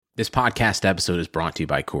This podcast episode is brought to you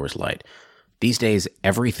by Coors Light. These days,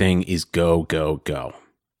 everything is go, go, go.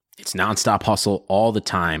 It's nonstop hustle all the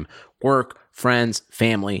time. Work, friends,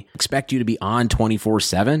 family expect you to be on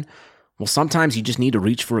 24/7. Well, sometimes you just need to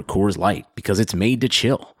reach for a Coors Light because it's made to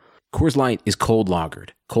chill. Coors Light is cold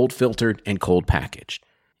lagered, cold filtered, and cold packaged.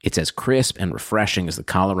 It's as crisp and refreshing as the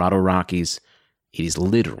Colorado Rockies. It is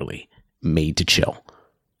literally made to chill.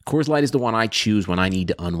 Coors Light is the one I choose when I need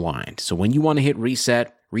to unwind. So when you want to hit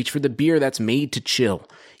reset, reach for the beer that's made to chill.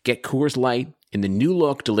 Get Coors Light in the new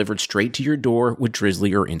look delivered straight to your door with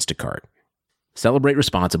Drizzly or Instacart. Celebrate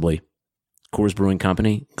responsibly. Coors Brewing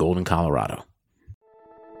Company, Golden, Colorado.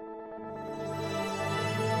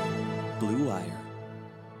 Blue Wire.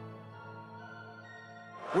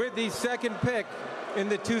 With the second pick in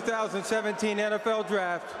the 2017 NFL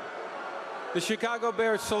Draft, the Chicago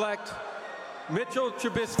Bears select Mitchell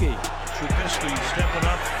Trubisky. Trubisky stepping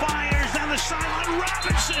up, fires down the sideline.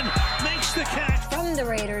 Robinson makes the catch. From the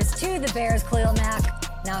Raiders to the Bears, Khalil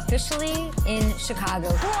Mack, now officially in Chicago.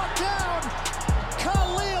 Brought down,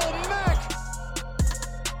 Khalil Mack.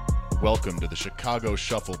 Welcome to the Chicago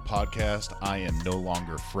Shuffle podcast. I am no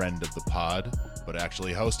longer friend of the pod, but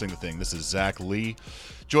actually hosting the thing. This is Zach Lee.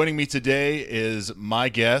 Joining me today is my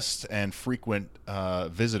guest and frequent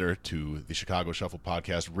visitor to the Chicago Shuffle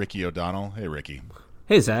podcast, Ricky O'Donnell. Hey, Ricky.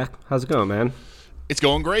 Hey, Zach. How's it going, man? It's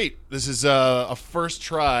going great. This is a first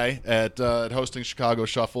try at hosting Chicago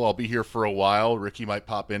Shuffle. I'll be here for a while. Ricky might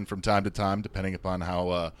pop in from time to time, depending upon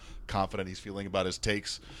how confident he's feeling about his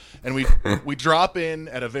takes. And we drop in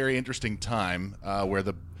at a very interesting time where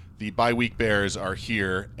the bye week Bears are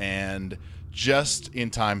here, and just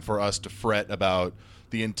in time for us to fret about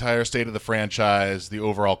the entire state of the franchise, the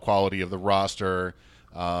overall quality of the roster,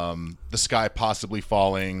 the sky possibly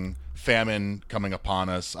falling, famine coming upon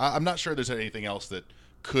us. I'm not sure there's anything else that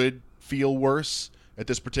could feel worse at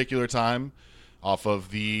this particular time off of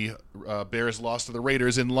the Bears loss to the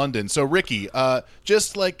Raiders in London. So, Ricky,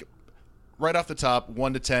 just like right off the top,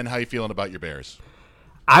 1 to 10, how you feeling about your Bears?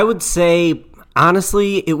 I would say,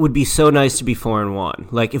 honestly, it would be so nice to be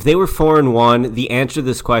 4-1. Like, if they were 4-1, the answer to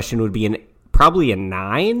this question would be probably a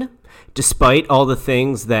 9, despite all the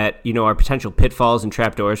things that, are potential pitfalls and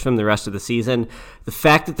trapdoors from the rest of the season. The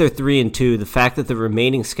fact that they're 3-2, the fact that the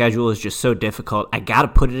remaining schedule is just so difficult, I got to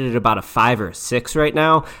put it at about a 5 or a 6 right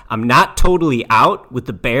now. I'm not totally out with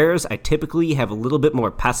the Bears. I typically have a little bit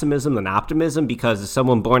more pessimism than optimism because as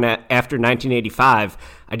someone born after 1985,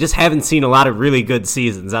 I just haven't seen a lot of really good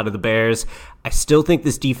seasons out of the Bears. I still think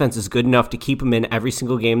this defense is good enough to keep them in every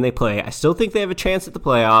single game they play. I still think they have a chance at the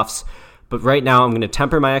playoffs. But right now, I'm going to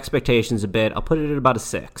temper my expectations a bit. I'll put it at about a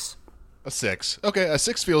 6. A 6. Okay, a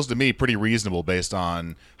 6 feels to me pretty reasonable based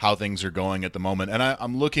on how things are going at the moment. And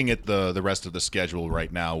I'm looking at the rest of the schedule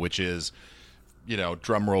right now, which is,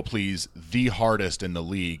 drum roll please, the hardest in the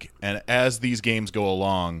league. And as these games go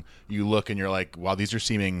along, you look and you're like, wow, these are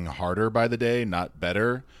seeming harder by the day, not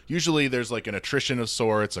better. Usually there's like an attrition of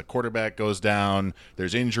sorts, a quarterback goes down,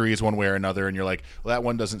 there's injuries one way or another, and you're like, well, that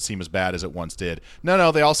one doesn't seem as bad as it once did.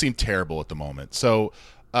 No, they all seem terrible at the moment. So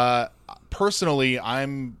personally,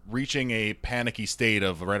 I'm reaching a panicky state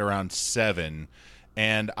of right around 7.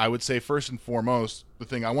 And I would say first and foremost, the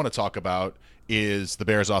thing I want to talk about is the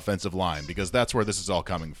Bears' offensive line, because that's where this is all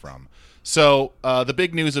coming from. So the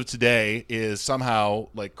big news of today is somehow,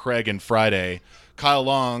 like Craig and Friday, Kyle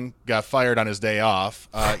Long got fired on his day off.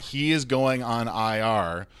 He is going on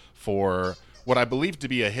IR for what I believe to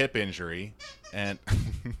be a hip injury. And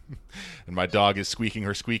and my dog is squeaking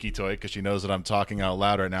her squeaky toy because she knows that I'm talking out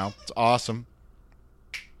loud right now. It's awesome.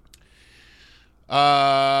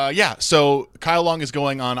 So Kyle Long is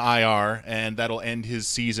going on IR, and that'll end his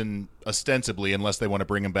season ostensibly, unless they want to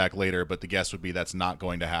bring him back later, but the guess would be that's not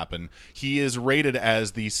going to happen. He is rated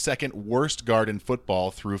as the second worst guard in football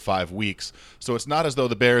through 5 weeks, so it's not as though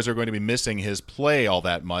the Bears are going to be missing his play all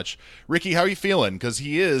that much. Ricky, how are you feeling? Because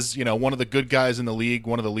he is, one of the good guys in the league,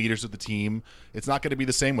 one of the leaders of the team. It's not going to be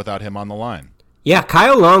the same without him on the line. Yeah,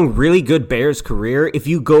 Kyle Long, really good Bears career. If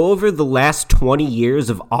you go over the last 20 years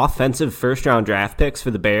of offensive first-round draft picks for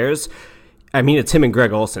the Bears, I mean, it's him and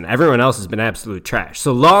Greg Olsen. Everyone else has been absolute trash.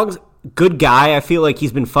 So Long's good guy. I feel like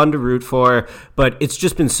he's been fun to root for, but it's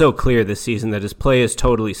just been so clear this season that his play has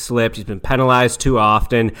totally slipped. He's been penalized too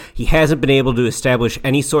often. He hasn't been able to establish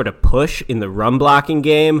any sort of push in the run blocking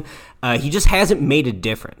game. He just hasn't made a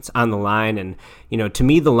difference on the line. And, to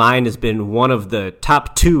me, the line has been one of the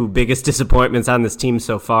top 2 biggest disappointments on this team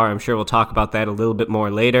so far. I'm sure we'll talk about that a little bit more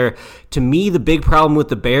later. To me, the big problem with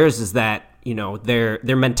the Bears is that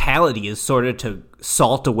their mentality is sort of to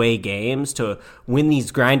salt away games, to win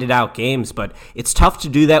these grinded out games, but it's tough to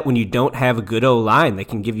do that when you don't have a good O-line that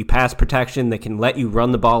can give you pass protection, that can let you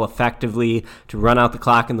run the ball effectively, to run out the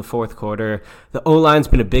clock in the fourth quarter. The O-line's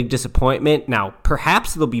been a big disappointment. Now,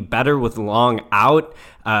 perhaps they'll be better with Long out.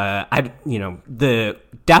 The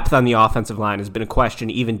depth on the offensive line has been a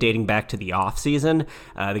question even dating back to the offseason.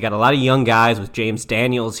 They got a lot of young guys with James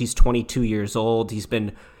Daniels. He's 22 years old. He's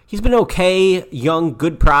been okay, young,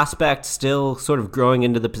 good prospect, still sort of growing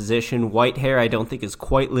into the position. Whitehair, I don't think, has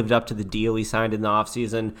quite lived up to the deal he signed in the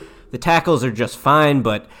offseason. The tackles are just fine,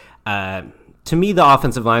 but to me, the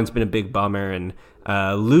offensive line's been a big bummer. And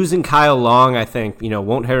losing Kyle Long, I think,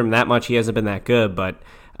 won't hurt him that much. He hasn't been that good, but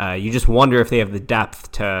you just wonder if they have the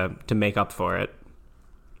depth to make up for it.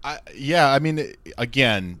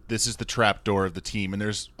 Again, this is the trapdoor of the team, and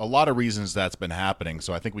there's a lot of reasons that's been happening,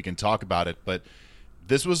 so I think we can talk about it, but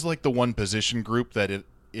this was like the one position group that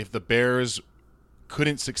if the Bears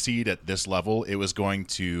couldn't succeed at this level, it was going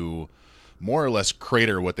to more or less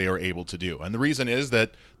crater what they were able to do. And the reason is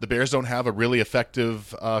that the Bears don't have a really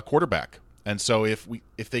effective quarterback. And so if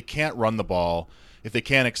they can't run the ball, if they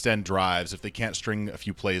can't extend drives, if they can't string a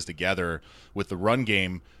few plays together with the run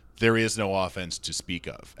game, there is no offense to speak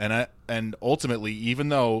of. And ultimately, even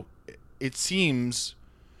though it seems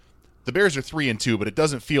the Bears are 3-2, but it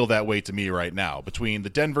doesn't feel that way to me right now. Between the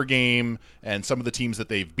Denver game and some of the teams that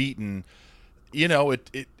they've beaten,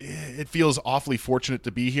 it feels awfully fortunate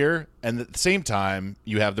to be here. And at the same time,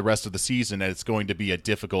 you have the rest of the season, and it's going to be a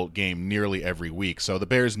difficult game nearly every week. So the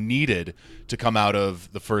Bears needed to come out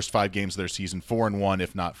of the first 5 games of their season 4-1,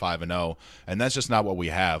 if not 5-0, and that's just not what we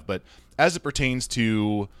have. But as it pertains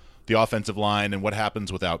to the offensive line and what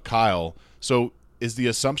happens without Kyle, so is the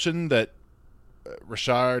assumption that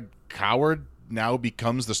Rashard Coward now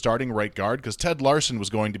becomes the starting right guard? Because Ted Larson was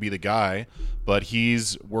going to be the guy, but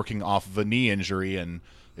he's working off of a knee injury, and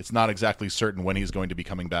it's not exactly certain when he's going to be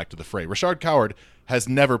coming back to the fray. Rashard Coward has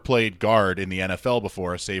never played guard in the NFL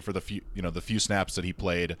before, save for the few snaps that he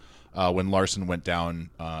played when Larson went down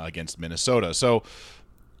against Minnesota. So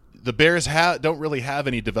the Bears don't really have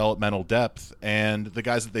any developmental depth, and the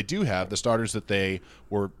guys that they do have, the starters that they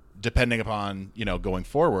were depending upon, going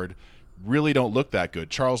forward, really don't look that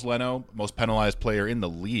good. Charles Leno, most penalized player in the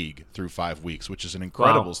league through 5 weeks, which is an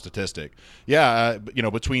incredible statistic. Yeah,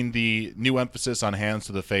 between the new emphasis on hands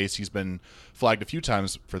to the face, he's been flagged a few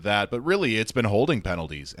times for that, but really it's been holding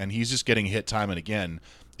penalties, and he's just getting hit time and again.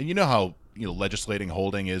 And you know how legislating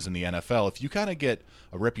holding is in the NFL. If you kind of get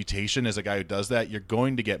a reputation as a guy who does that, you're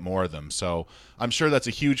going to get more of them. So I'm sure that's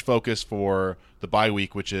a huge focus for the bye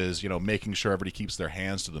week, which is making sure everybody keeps their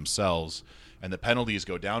hands to themselves and the penalties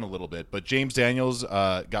go down a little bit. But James Daniels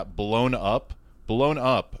got blown up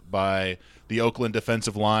by the Oakland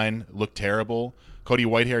defensive line, looked terrible. Cody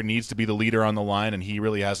Whitehair needs to be the leader on the line, and he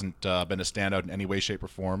really hasn't been a standout in any way, shape, or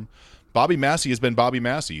form. Bobby Massey has been Bobby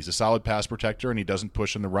Massey. He's a solid pass protector, and he doesn't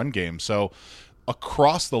push in the run game. So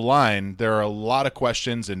across the line, there are a lot of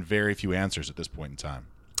questions and very few answers at this point in time.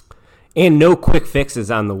 And no quick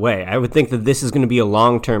fixes on the way. I would think that this is going to be a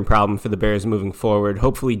long-term problem for the Bears moving forward.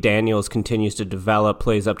 Hopefully Daniels continues to develop,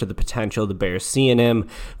 plays up to the potential the Bears see in him.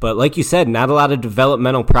 But like you said, not a lot of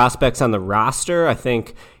developmental prospects on the roster. I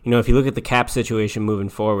think, if you look at the cap situation moving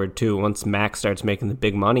forward too, once Max starts making the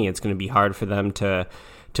big money, it's going to be hard for them to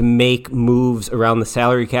make moves around the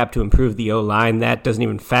salary cap to improve the O-line. That doesn't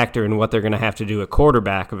even factor in what they're going to have to do at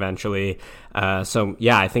quarterback eventually. So,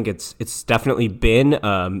 yeah, I think it's definitely been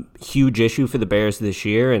a huge issue for the Bears this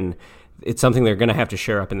year, and it's something they're going to have to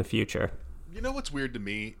shore up in the future. You know what's weird to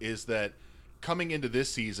me is that coming into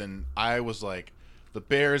this season, I was like, the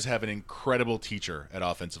Bears have an incredible teacher at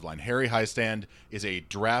offensive line. Harry Highstand is a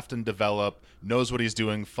draft and develop, knows what he's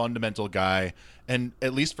doing, fundamental guy. And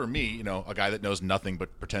at least for me, a guy that knows nothing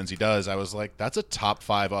but pretends he does, I was like, that's a top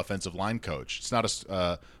 5 offensive line coach. It's not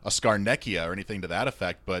a Scarnecchia or anything to that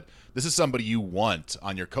effect, but this is somebody you want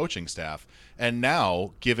on your coaching staff. And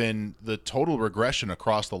now, given the total regression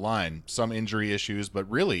across the line, some injury issues, but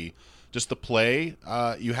really just the play,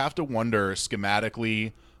 you have to wonder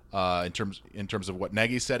schematically, in terms of what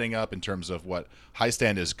Nagy's setting up, in terms of what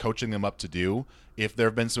Highstand is coaching them up to do, if there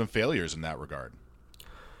have been some failures in that regard.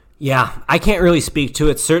 Yeah, I can't really speak to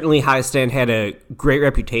it. Certainly Highstand had a great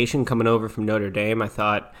reputation coming over from Notre Dame. I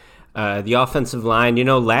thought the offensive line,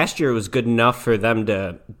 last year it was good enough for them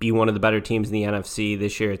to be one of the better teams in the NFC.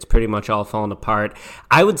 This year it's pretty much all fallen apart.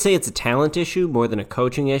 I would say it's a talent issue more than a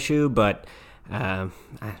coaching issue, but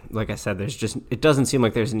like I said, it doesn't seem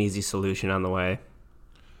like there's an easy solution on the way.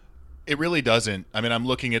 It really doesn't. I mean, I'm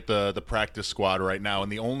looking at the practice squad right now,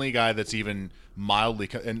 and the only guy that's even mildly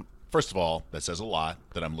 – and First of all, that says a lot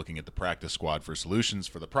that I'm looking at the practice squad for solutions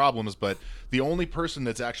for the problems, but the only person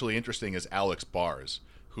that's actually interesting is Alex Bars,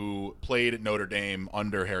 who played at Notre Dame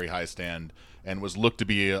under Harry Highstand and was looked to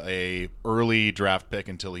be a early draft pick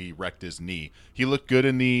until he wrecked his knee. He looked good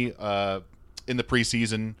in the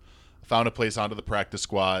preseason, found a place onto the practice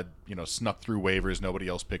squad, snuck through waivers, nobody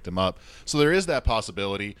else picked him up. So there is that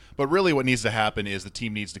possibility, but really what needs to happen is the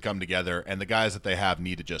team needs to come together, and the guys that they have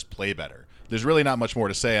need to just play better. There's really not much more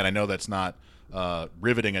to say, and I know that's not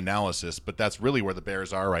riveting analysis, but that's really where the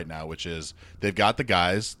Bears are right now, which is they've got the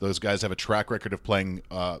guys. Those guys have a track record of playing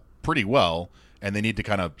pretty well, and they need to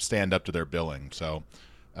kind of stand up to their billing. So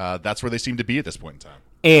that's where they seem to be at this point in time.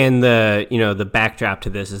 And the backdrop to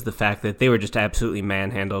this is the fact that they were just absolutely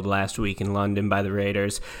manhandled last week in London by the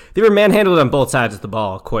Raiders. They were manhandled on both sides of the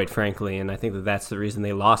ball, quite frankly, and I think that that's the reason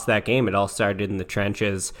they lost that game. It all started in the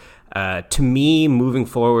trenches. To me, moving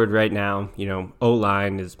forward right now,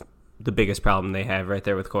 O-line is the biggest problem they have right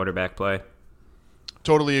there with quarterback play.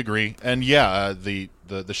 Totally agree. And the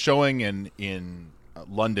showing in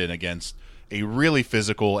London against a really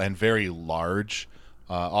physical and very large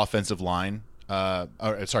defensive line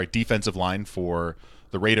for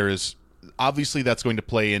the Raiders. Obviously, that's going to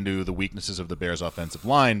play into the weaknesses of the Bears' offensive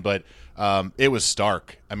line, but it was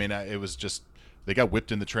stark. I mean, it was just they got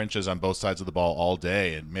whipped in the trenches on both sides of the ball all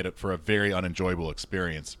day and made it for a very unenjoyable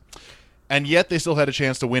experience. And yet they still had a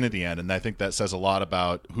chance to win at the end, and I think that says a lot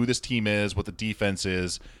about who this team is, what the defense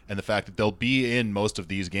is, and the fact that they'll be in most of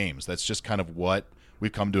these games. That's just kind of what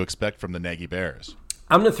we've come to expect from the Nagy Bears.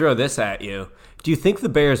 I'm going to throw this at you. Do you think the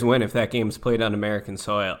Bears win if that game's played on American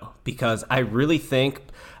soil? Because I really think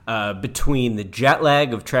between the jet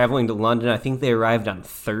lag of traveling to London, I think they arrived on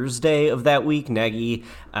Thursday of that week. Nagy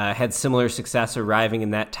had similar success arriving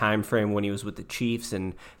in that time frame when he was with the Chiefs,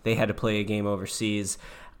 and they had to play a game overseas.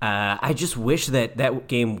 I just wish that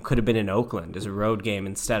game could have been in Oakland as a road game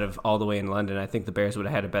instead of all the way in London. I think the Bears would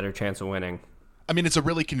have had a better chance of winning. I mean, it's a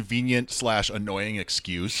really convenient / annoying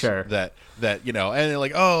excuse. Sure. That and they're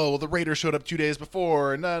like, oh, well, the Raiders showed up 2 days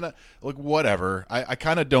before. No, like whatever. I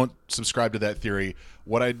kind of don't subscribe to that theory.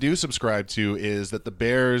 What I do subscribe to is that the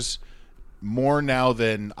Bears, more now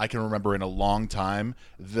than I can remember in a long time,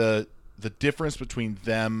 the difference between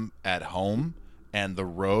them at home and the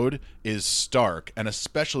road is stark, and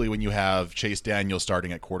especially when you have Chase Daniel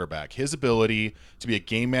starting at quarterback. His ability to be a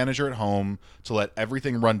game manager at home, to let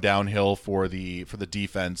everything run downhill for the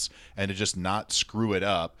defense, and to just not screw it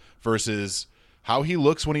up, versus how he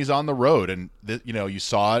looks when he's on the road. And you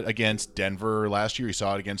saw it against Denver last year. You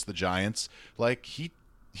saw it against the Giants. Like he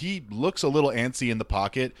looks a little antsy in the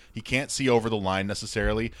pocket. He can't see over the line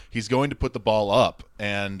necessarily. He's going to put the ball up,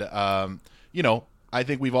 and I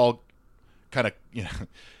think we've all kind of,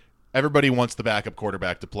 everybody wants the backup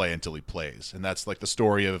quarterback to play until he plays. And that's like the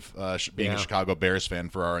story of being a Chicago Bears fan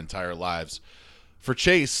for our entire lives. For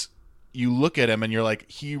Chase, you look at him and you're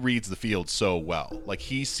like, he reads the field so well. Like,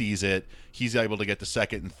 he sees it. He's able to get the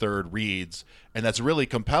second and third reads. And that's really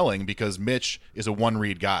compelling because Mitch is a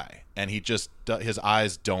one-read guy, and his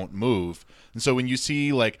eyes don't move. And so when you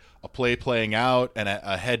see like a play playing out and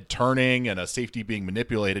a head turning and a safety being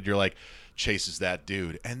manipulated, you're like, Chase is that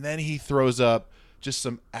dude. And then he throws up just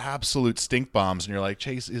some absolute stink bombs, and you're like,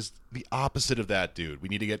 Chase is the opposite of that dude. We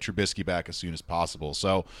need to get Trubisky back as soon as possible.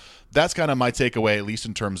 So that's kind of my takeaway, at least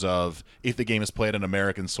in terms of if the game is played on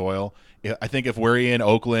American soil. I think if we're in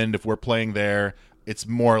Oakland, if we're playing there, it's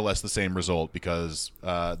more or less the same result, because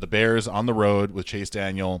the Bears on the road with Chase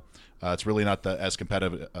Daniel, it's really not as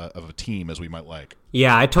competitive of a team as we might like.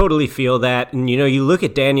 Yeah, I totally feel that. And, you look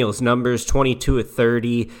at Daniel's numbers, 22 of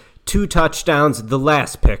 30, 2 touchdowns. The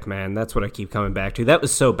last pick, man, that's what I keep coming back to. That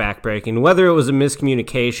was so backbreaking. Whether it was a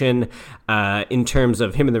miscommunication in terms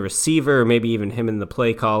of him and the receiver, or maybe even him and the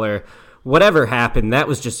play caller, whatever happened, that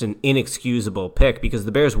was just an inexcusable pick, because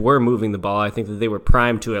the Bears were moving the ball. I think that they were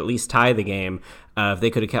primed to at least tie the game if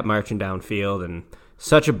they could have kept marching downfield. And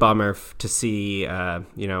such a bummer to see,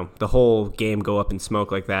 the whole game go up in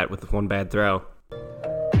smoke like that with one bad throw.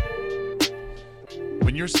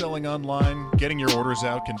 When you're selling online, getting your orders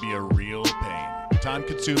out can be a real pain.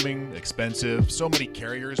 Time-consuming, expensive, so many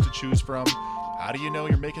carriers to choose from. How do you know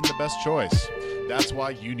you're making the best choice? That's why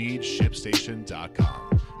you need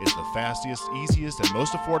ShipStation.com. It's the fastest, easiest, and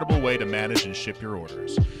most affordable way to manage and ship your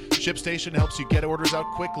orders. ShipStation helps you get orders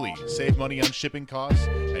out quickly, save money on shipping costs,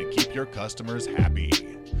 and keep your customers happy.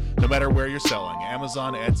 No matter where you're selling,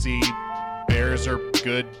 Amazon, Etsy,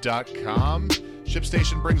 BearsAreGood.com,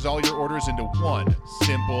 ShipStation brings all your orders into one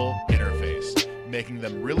simple interface. making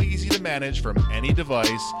them really easy to manage from any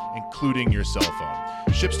device, including your cell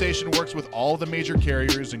phone. ShipStation works with all the major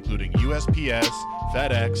carriers, including USPS,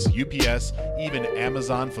 FedEx, UPS, even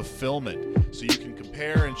Amazon Fulfillment, so you can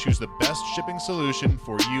compare and choose the best shipping solution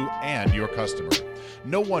for you and your customer.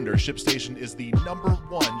 No wonder ShipStation is the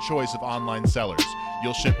 #1 choice of online sellers.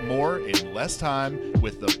 You'll ship more in less time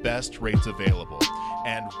with the best rates available.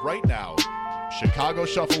 And right now, Chicago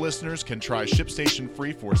Shuffle listeners can try ShipStation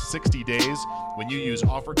free for 60 days when you use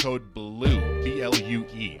offer code BLUE,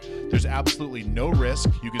 B-L-U-E. There's absolutely no risk.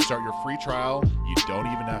 You can start your free trial. You don't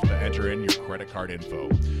even have to enter in your credit card info.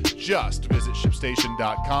 Just visit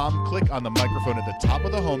ShipStation.com, click on the microphone at the top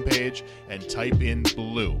of the homepage, and type in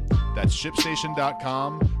BLUE. That's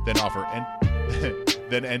ShipStation.com,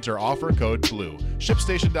 then enter offer code BLUE.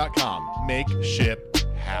 ShipStation.com. Make ship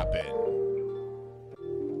happen.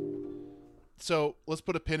 So let's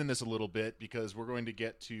put a pin in this a little bit because we're going to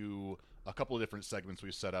get to a couple of different segments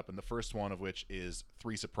we've set up, and the first one of which is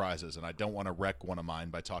 3 surprises, and I don't want to wreck one of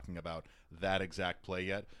mine by talking about that exact play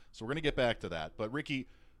yet. So we're going to get back to that. But Ricky,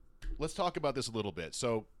 let's talk about this a little bit.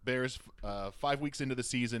 So Bears, 5 weeks into the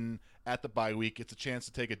season at the bye week, it's a chance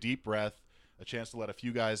to take a deep breath, a chance to let a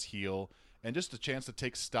few guys heal, and just a chance to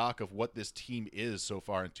take stock of what this team is so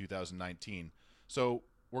far in 2019. So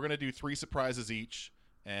we're going to do 3 surprises each.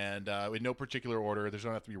 And in no particular order. They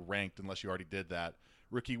don't have to be ranked unless you already did that.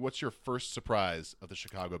 Ricky, what's your first surprise of the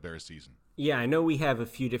Chicago Bears season? Yeah, I know we have a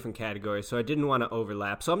few different categories, so I didn't want to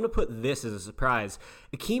overlap. So I'm going to put this as a surprise.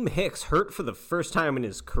 Akeem Hicks hurt for the first time in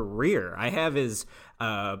his career. I have his...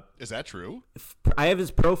 Is that true? I have his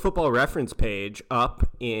Pro Football Reference page up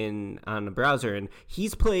on the browser, and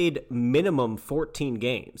he's played minimum 14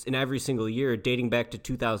 games in every single year, dating back to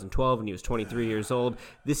 2012 when he was 23 years old.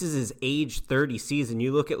 This is his age 30 season.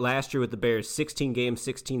 You look at last year with the Bears, 16 games,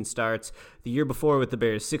 16 starts. The year before with the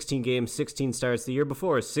Bears, 16 games, 16 starts. The year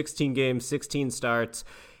before, 16 games, 16 starts.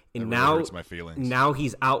 And that really hurts my feelings. Now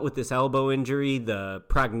he's out with this elbow injury. The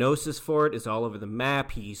prognosis for it is all over the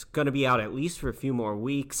map. He's going to be out at least for a few more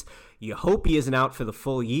weeks. You hope he isn't out for the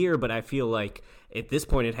full year, but I feel like at this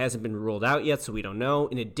point it hasn't been ruled out yet, so we don't know.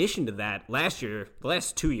 In addition to that, last year, the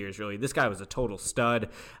last 2 years really, this guy was a total stud.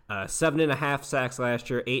 7.5 sacks last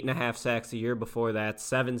year, 8.5 sacks the year before that,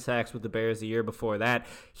 7 sacks with the Bears the year before that.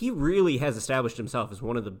 He really has established himself as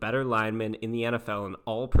one of the better linemen in the NFL, an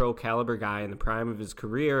all-pro caliber guy in the prime of his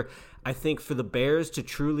career. I think for the Bears to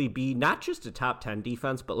truly be not just a top 10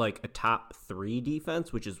 defense, but like a top 3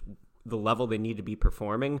 defense, which is the level they need to be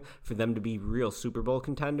performing for them to be real Super Bowl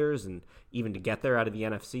contenders and even to get there out of the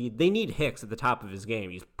NFC. They need Hicks at the top of his game.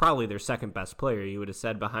 He's probably their second best player, you would have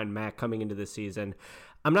said, behind Mack coming into this season.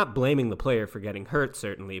 I'm not blaming the player for getting hurt,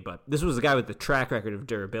 certainly, but this was a guy with the track record of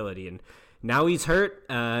durability, and now he's hurt,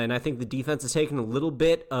 and I think the defense has taken a little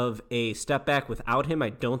bit of a step back without him. I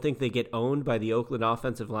don't think they get owned by the Oakland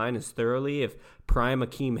offensive line as thoroughly if prime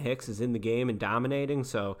Akeem Hicks is in the game and dominating.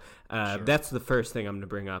 So Sure. That's the first thing I'm going to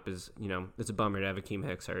bring up is, it's a bummer to have Akeem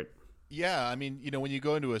Hicks hurt. Yeah, I mean, when you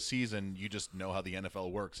go into a season, you just know how the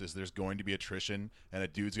NFL works. Is there's going to be attrition, and a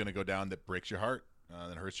dude's going to go down that breaks your heart,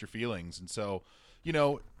 that hurts your feelings. And so, in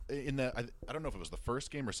I don't know if it was the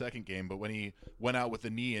first game or second game, but when he went out with the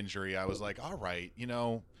knee injury, I was like, all right,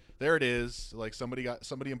 there it is. Like somebody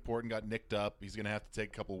important got nicked up. He's going to have to take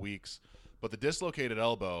a couple weeks. But the dislocated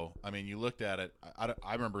elbow, I mean, you looked at it.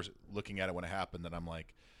 I remember looking at it when it happened, and I'm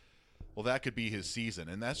like, well, that could be his season.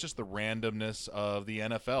 And that's just the randomness of the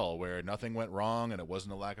NFL, where nothing went wrong and it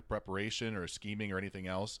wasn't a lack of preparation or scheming or anything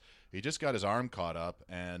else. He just got his arm caught up,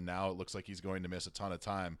 and now it looks like he's going to miss a ton of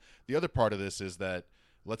time. The other part of this is that,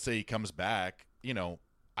 let's say he comes back,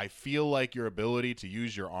 I feel like your ability to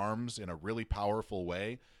use your arms in a really powerful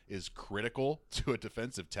way is critical to a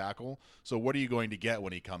defensive tackle. So what are you going to get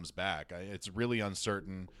when he comes back? It's really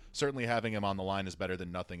uncertain. Certainly having him on the line is better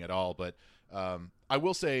than nothing at all. But I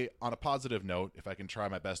will say, on a positive note, if I can try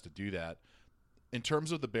my best to do that, in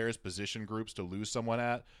terms of the Bears' position groups to lose someone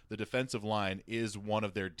at, the defensive line is one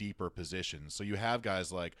of their deeper positions. So you have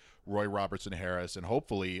guys like Roy Robertson Harris, and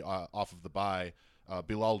hopefully off of the bye,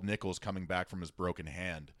 Bilal Nichols coming back from his broken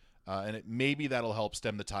hand. And maybe that'll help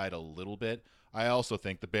stem the tide a little bit. I also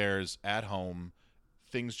think the Bears at home,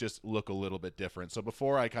 things just look a little bit different. So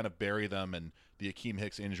before I kind of bury them, and the Akeem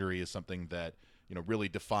Hicks injury is something that really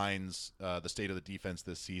defines the state of the defense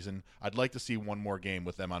this season, I'd like to see one more game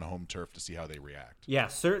with them on home turf to see how they react. Yeah,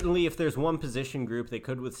 certainly if there's one position group they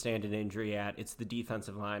could withstand an injury at, it's the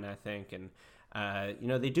defensive line, I think. And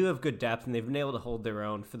they do have good depth, and they've been able to hold their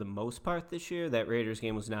own for the most part this year. That Raiders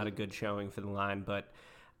game was not a good showing for the line, but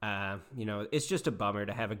it's just a bummer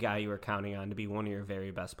to have a guy you were counting on to be one of your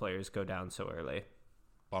very best players go down so early.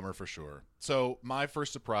 Bummer for sure. So my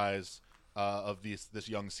first surprise of this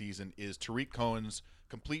young season is Tariq Cohen's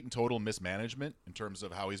complete and total mismanagement in terms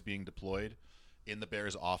of how he's being deployed in the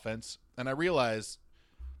Bears offense. And I realize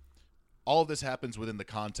all of this happens within the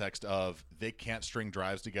context of they can't string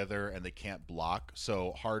drives together and they can't block.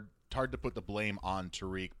 So hard to put the blame on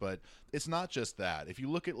Tariq, but it's not just that. If you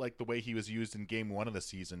look at like the way he was used in game 1 of the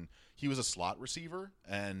season, he was a slot receiver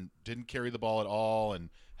and didn't carry the ball at all and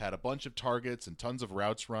had a bunch of targets and tons of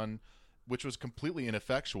routes run, which was completely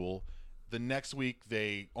ineffectual. The next week,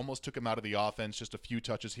 they almost took him out of the offense, just a few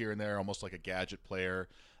touches here and there, almost like a gadget player.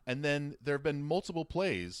 And then there have been multiple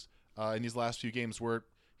plays in these last few games where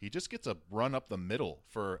he just gets a run up the middle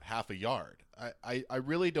for half a yard. I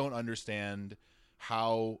really don't understand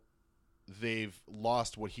how they've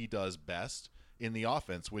lost what he does best in the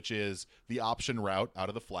offense, which is the option route out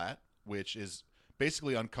of the flat, which is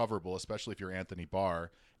basically uncoverable, especially if you're Anthony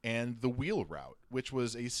Barr, and the wheel route, which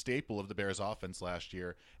was a staple of the Bears offense last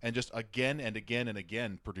year and just again and again and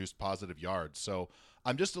again produced positive yards. So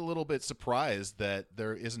I'm just a little bit surprised that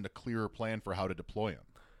there isn't a clearer plan for how to deploy him.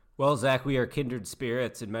 Well, Zach, we are kindred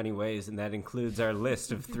spirits in many ways, and that includes our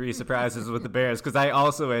list of 3 surprises with the Bears, because I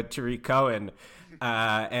also had Tariq Cohen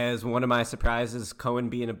as one of my surprises, Cohen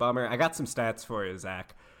being a bummer. I got some stats for you,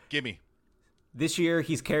 Zach. Gimme. This year,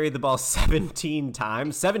 he's carried the ball 17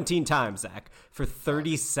 times, Zach, for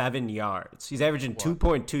 37 yards. He's averaging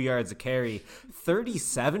 2.2 yards a carry,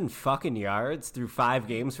 37 fucking yards through 5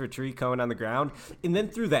 games for Tariq Cohen on the ground. And then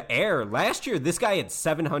through the air, last year, this guy had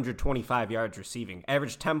 725 yards receiving,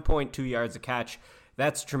 averaged 10.2 yards a catch.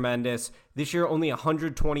 That's tremendous. This year, only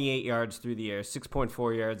 128 yards through the air,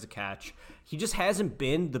 6.4 yards a catch. He just hasn't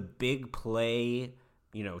been the big play,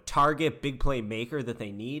 target, big play maker that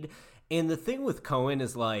they need. And the thing with Cohen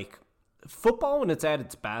is, like, football when it's at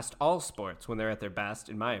its best, all sports when they're at their best,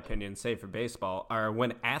 in my opinion, save for baseball, are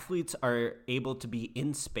when athletes are able to be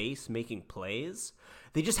in space making plays.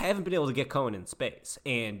 They just haven't been able to get Cohen in space.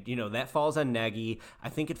 And, that falls on Nagy. I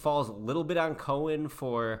think it falls a little bit on Cohen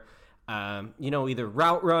for, either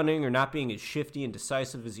route running or not being as shifty and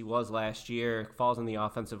decisive as he was last year. It falls on the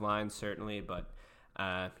offensive line, certainly, but,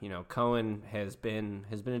 Cohen has been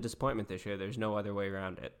a disappointment this year. There's no other way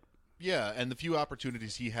around it. Yeah, and the few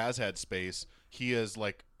opportunities he has had space, he has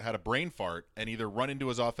had a brain fart and either run into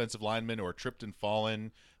his offensive lineman or tripped and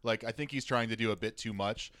fallen. I think he's trying to do a bit too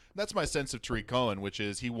much. That's my sense of Tariq Cohen, which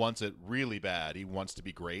is he wants it really bad. He wants to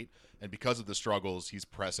be great, and because of the struggles, he's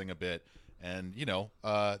pressing a bit. And,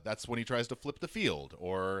 that's when he tries to flip the field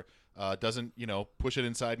or doesn't, push it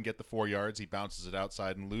inside and get the 4 yards. He bounces it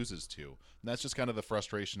outside and loses 2. And that's just kind of the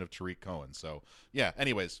frustration of Tariq Cohen. So, yeah,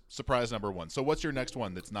 anyways, surprise number 1. So what's your next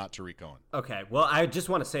one that's not Tariq Cohen? Okay, well, I just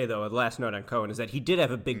want to say, though, the last note on Cohen is that he did have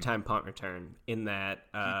a big-time punt return in that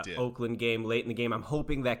Oakland game, late in the game. I'm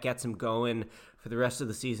hoping that gets him going for the rest of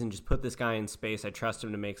the season. Just put this guy in space. I trust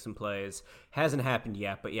him to make some plays. Hasn't happened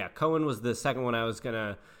yet, but yeah, Cohen was the second one I was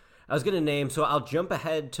gonna name, so I'll jump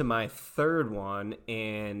ahead to my third one,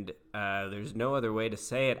 and there's no other way to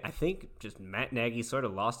say it. I think just Matt Nagy sort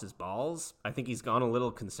of lost his balls. I think he's gone a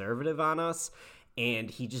little conservative on us, and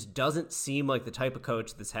he just doesn't seem like the type of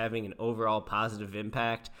coach that's having an overall positive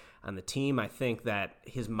impact on the team. I think that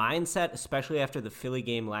his mindset, especially after the Philly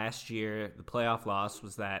game last year, the playoff loss,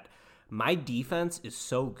 was that my defense is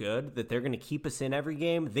so good that they're going to keep us in every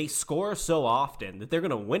game. They score so often that they're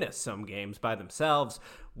going to win us some games by themselves.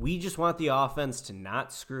 We just want the offense to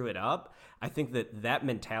not screw it up. I think that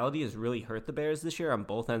mentality has really hurt the Bears this year on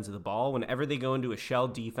both ends of the ball. Whenever they go into a shell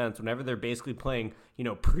defense, whenever they're basically playing,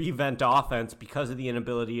 prevent offense because of the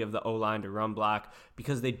inability of the O-line to run block,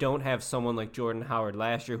 because they don't have someone like Jordan Howard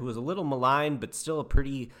last year, who was a little maligned, but still a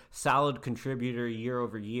pretty solid contributor year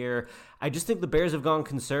over year. I just think the Bears have gone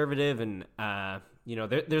conservative, and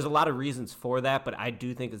there's a lot of reasons for that, but I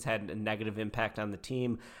do think it's had a negative impact on the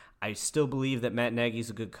team. I still believe that Matt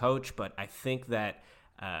Nagy's a good coach, but I think that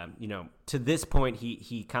to this point,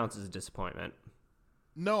 he counts as a disappointment.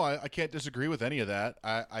 No, I can't disagree with any of that.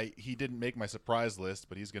 He didn't make my surprise list,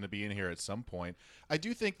 but he's going to be in here at some point. I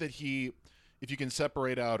do think that if you can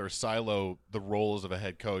separate out or silo the roles of a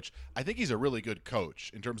head coach, I think he's a really good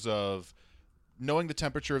coach in terms of knowing the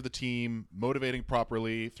temperature of the team, motivating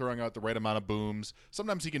properly, throwing out the right amount of booms.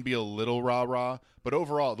 Sometimes he can be a little rah-rah, but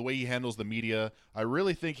overall, the way he handles the media, I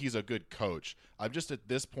really think he's a good coach. I'm just at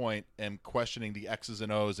this point am questioning the X's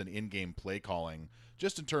and O's and in-game play calling,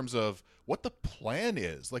 just in terms of what the plan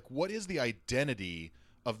is. What is the identity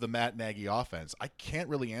of the Matt Nagy offense? I can't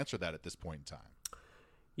really answer that at this point in time.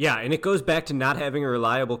 Yeah, and it goes back to not having a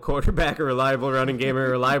reliable quarterback, a reliable running game, or a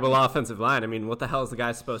reliable offensive line. I mean, what the hell is the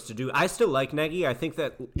guy supposed to do? I still like Nagy. I think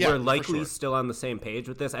that we're likely still on the same page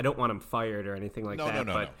with this. I don't want him fired or anything like that.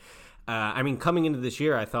 No. I mean, coming into this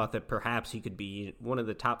year, I thought that perhaps he could be one of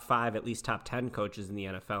the top 5, at least top 10 coaches in the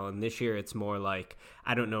NFL. And this year, it's more like,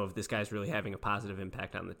 I don't know if this guy's really having a positive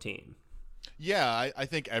impact on the team. Yeah, I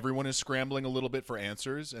think everyone is scrambling a little bit for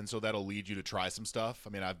answers, and so that'll lead you to try some stuff. I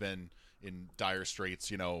mean, I've been in dire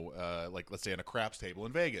straits, like let's say on a craps table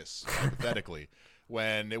in Vegas, hypothetically,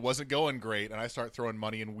 when it wasn't going great, and I start throwing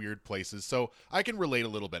money in weird places. So I can relate a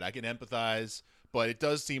little bit. I can empathize, but it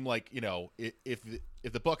does seem like, if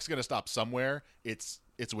the buck's going to stop somewhere, it's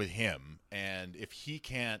with him, and if he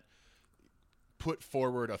can't put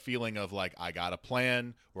forward a feeling of like, I got a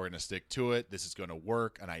plan, we're going to stick to it, this is going to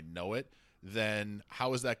work, and I know it, then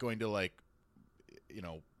how is that going to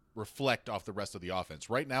reflect off the rest of the offense?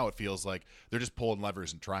 Right now it feels like they're just pulling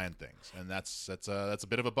levers and trying things, and that's a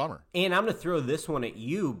bit of a bummer. And I'm going to throw this one at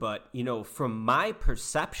you, but from my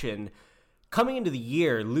perception, coming into the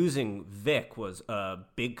year, losing Vic was a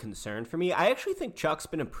big concern for me. I actually think Chuck's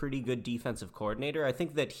been a pretty good defensive coordinator. I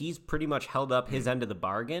think that he's pretty much held up his end of the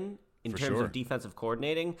bargain in terms of defensive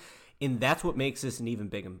coordinating, and that's what makes this an even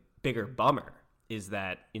bigger bummer, is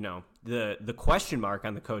that, the question mark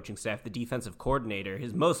on the coaching staff, the defensive coordinator,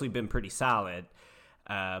 has mostly been pretty solid,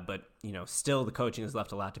 but, still the coaching has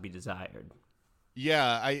left a lot to be desired.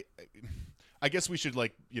 Yeah, I guess we should,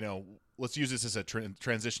 let's use this as a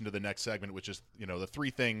transition to the next segment, which is, the 3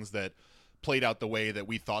 things that played out the way that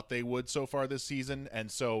we thought they would so far this season. And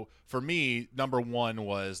so for me, number 1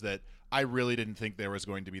 was that I really didn't think there was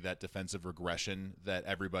going to be that defensive regression that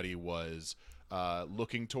everybody was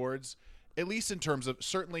looking towards, at least in terms of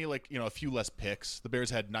certainly a few less picks. The Bears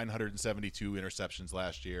had 972 interceptions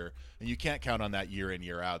last year, and you can't count on that year in,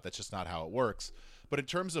 year out. That's just not how it works. But in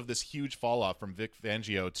terms of this huge fall off from Vic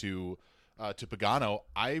Fangio to Pagano,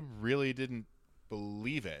 I really didn't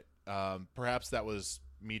believe it. Perhaps that was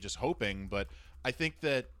me just hoping, but I think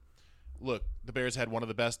that, look, the Bears had one of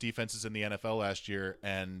the best defenses in the NFL last year,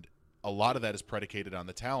 and a lot of that is predicated on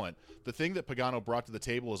the talent. The thing that Pagano brought to the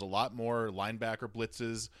table is a lot more linebacker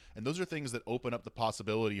blitzes, and those are things that open up the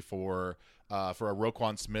possibility for a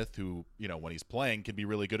Roquan Smith who, when he's playing, can be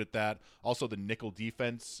really good at that. Also, the nickel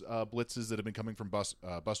defense blitzes that have been coming from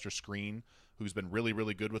Buster Skrine, who's been really,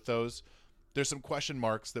 really good with those. There's some question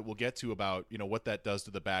marks that we'll get to about, what that does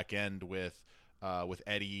to the back end with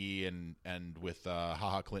Eddie and with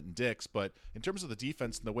HaHa Clinton Dix. But in terms of the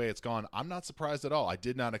defense and the way it's gone, I'm not surprised at all. I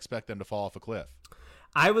did not expect them to fall off a cliff.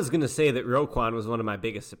 I was going to say that Roquan was one of my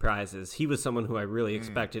biggest surprises. He was someone who I really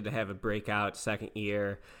expected to have a breakout second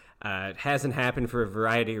year. It hasn't happened for a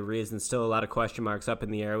variety of reasons. Still a lot of question marks up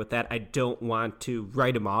in the air with that. I don't want to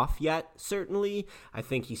write him off yet, certainly. I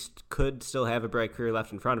think he could still have a bright career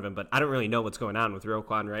left in front of him, but I don't really know what's going on with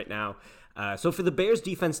Roquan right now. So for the Bears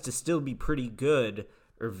defense to still be pretty good,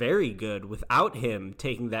 or very good, without him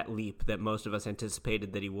taking that leap that most of us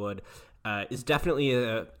anticipated that he would, is definitely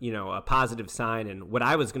a positive sign. And what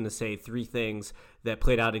I was going to say, 3 things that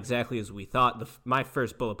played out exactly as we thought. My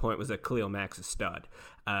first bullet point was that Khalil Mack's a stud.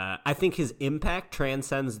 I think his impact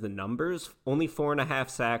transcends the numbers. Only 4.5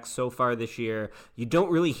 sacks so far this year. You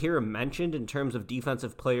don't really hear him mentioned in terms of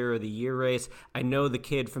defensive player of the year race. I know the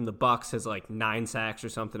kid from the Bucs has 9 sacks or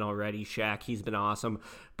something already. Shaq, he's been awesome.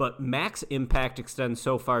 But Mack's impact extends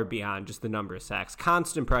so far beyond just the number of sacks.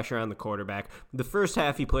 Constant pressure on the quarterback. The first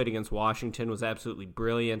half he played against Washington was absolutely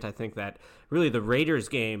brilliant. I think that really the Raiders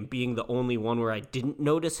game being the only one where I didn't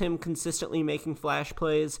notice him consistently making flash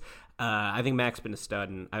plays. I think Mack's been a stud,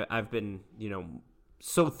 and I've been,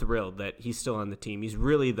 so thrilled that he's still on the team. He's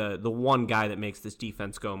really the one guy that makes this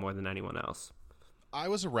defense go more than anyone else. I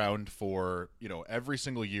was around for, every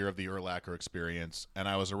single year of the Urlacher experience, and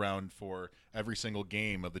I was around for every single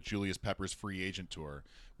game of the Julius Peppers free agent tour,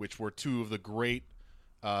 which were 2 of the great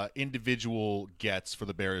individual gets for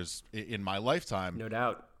the Bears in my lifetime. No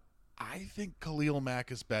doubt. I think Khalil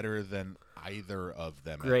Mack is better than either of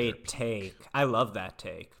them. Great take. I love that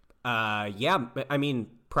take. Yeah, I mean,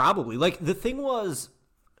 probably. The thing was,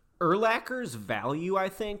 Urlacher's value, I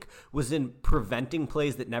think, was in preventing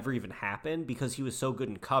plays that never even happened because he was so good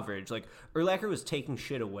in coverage. Urlacher was taking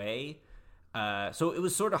shit away. So it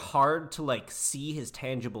was sort of hard to see his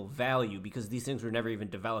tangible value because these things were never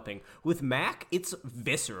even developing. With Mack, it's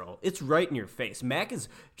visceral. It's right in your face. Mack is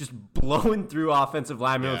just blowing through offensive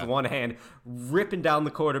linemen with one hand, ripping down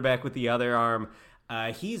the quarterback with the other arm.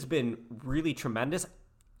 He's been really tremendous.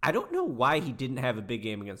 I don't know why he didn't have a big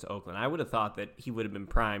game against Oakland. I would have thought that he would have been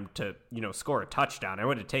primed to, score a touchdown. I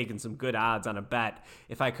would have taken some good odds on a bet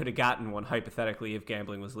if I could have gotten one, hypothetically, if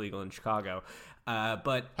gambling was legal in Chicago.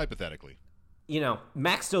 But hypothetically,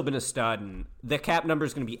 Mac's still been a stud, and the cap number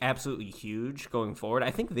is going to be absolutely huge going forward. I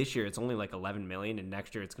think this year it's only like $11 million, and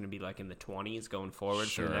next year it's going to be like in the 20s going forward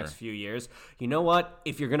for the next few years. You know what?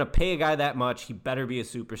 If you're going to pay a guy that much, he better be a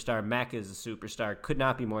superstar. Mac is a superstar. Could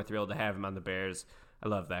not be more thrilled to have him on the Bears. I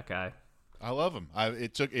love that guy. I love him.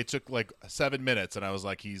 It took like 7 minutes, and I was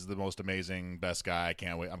like, he's the most amazing, best guy. I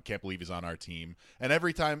can't wait. I can't believe he's on our team. And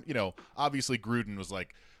every time, obviously Gruden was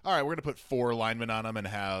like, all right, we're gonna put 4 linemen on him and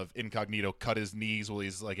have Incognito cut his knees while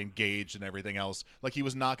he's like engaged and everything else. Like he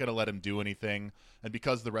was not gonna let him do anything. And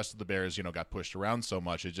because the rest of the Bears, got pushed around so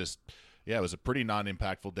much, it was a pretty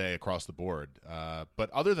non-impactful day across the board. But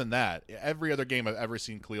other than that, every other game I've ever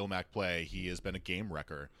seen Khalil Mack play, he has been a game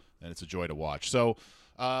wrecker, and it's a joy to watch. So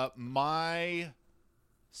my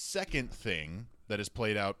second thing that has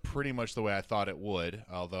played out pretty much the way I thought it would,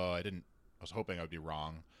 although I was hoping I would be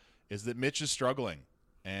wrong, is that Mitch is struggling.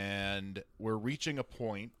 And we're reaching a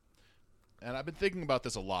point, and I've been thinking about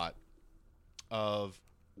this a lot, of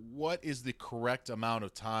what is the correct amount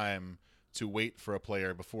of time to wait for a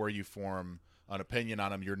player before you form an opinion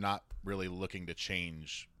on him you're not really looking to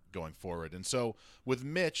change going forward. And so with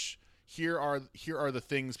Mitch, here are the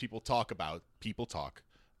things people talk about. People talk.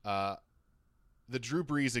 The Drew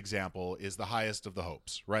Brees example is the highest of the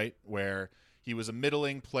hopes, right? Where he was a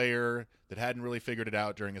middling player that hadn't really figured it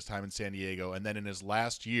out during his time in San Diego, and then in his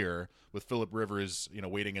last year with Phillip Rivers,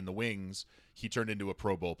 waiting in the wings, he turned into a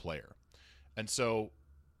Pro Bowl player. And so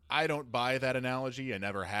I don't buy that analogy. I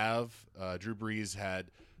never have. Drew Brees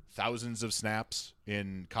had thousands of snaps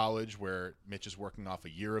in college where Mitch is working off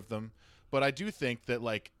a year of them. But I do think that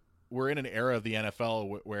we're in an era of the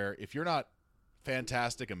NFL where if you're not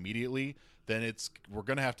fantastic immediately, then we're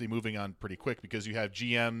going to have to be moving on pretty quick, because you have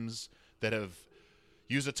GMs that have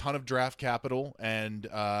used a ton of draft capital, and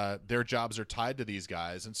their jobs are tied to these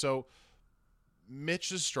guys. And so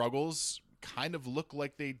Mitch's struggles kind of look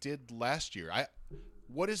like they did last year.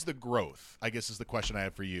 What is the growth, I guess, is the question I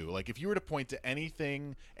have for you. Like, if you were to point to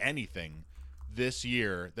anything this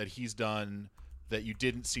year that he's done that you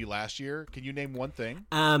didn't see last year, can you name one thing?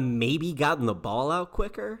 Maybe gotten the ball out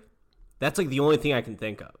quicker. That's the only thing I can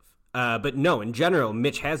think of. But no, in general,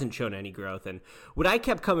 Mitch hasn't shown any growth. And what I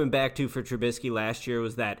kept coming back to for Trubisky last year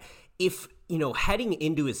was that if, heading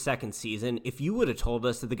into his second season, if you would have told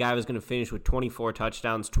us that the guy was going to finish with 24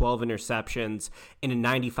 touchdowns, 12 interceptions, and a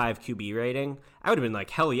 95 QB rating, I would have been like,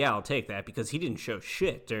 hell yeah, I'll take that, because he didn't show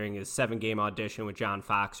shit during his 7-game audition with John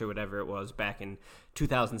Fox or whatever it was back in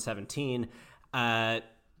 2017.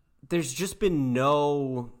 There's just been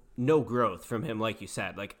no growth from him, like you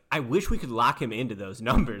said. I wish we could lock him into those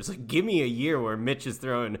numbers. Give me a year where Mitch is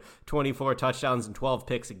throwing 24 touchdowns and 12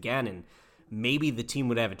 picks again, and maybe the team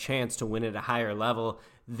would have a chance to win at a higher level.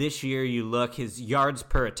 This year, you look, his yards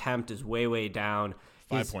per attempt is way, way down.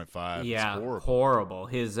 5.5. Yeah, horrible.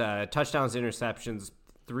 His touchdowns, interceptions,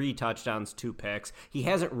 3 touchdowns, 2 picks. He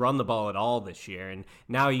hasn't run the ball at all this year, and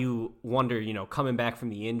now you wonder, coming back from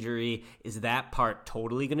the injury, is that part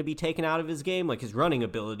totally going to be taken out of his game? His running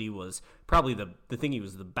ability was probably the thing he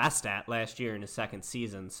was the best at last year in his second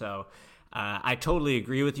season. So I totally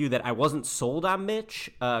agree with you that I wasn't sold on Mitch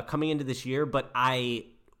coming into this year, but I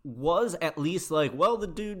was at least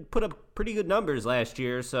the dude put up pretty good numbers last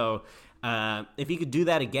year, so if he could do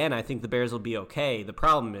that again, I think the Bears will be okay. The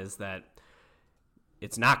problem is that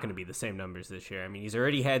it's not going to be the same numbers this year. I mean, he's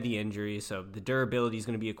already had the injury, so the durability is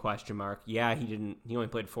going to be a question mark. Yeah, he only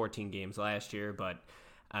played 14 games last year, but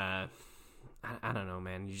I don't know,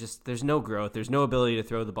 man. There's no growth. There's no ability to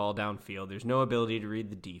throw the ball downfield. There's no ability to read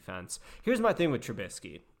the defense. Here's my thing with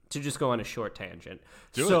Trubisky, to just go on a short tangent.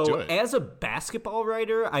 Do it. As a basketball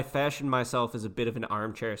writer, I fashioned myself as a bit of an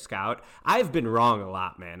armchair scout. I've been wrong a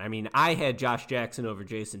lot, man. I mean, I had Josh Jackson over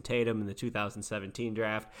Jason Tatum in the 2017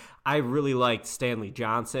 draft. I really liked Stanley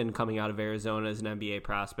Johnson coming out of Arizona as an NBA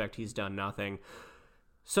prospect. He's done nothing.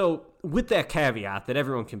 So with that caveat that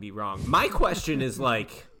everyone can be wrong, my question is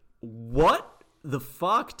what the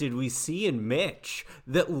fuck did we see in Mitch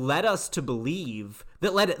that led us to believe,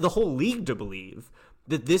 that led the whole league to believe,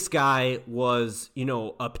 that this guy was,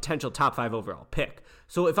 a potential top 5 overall pick?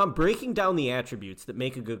 So if I'm breaking down the attributes that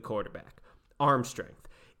make a good quarterback, arm strength,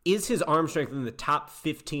 is his arm strength in the top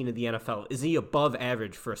 15 of the NFL? Is he above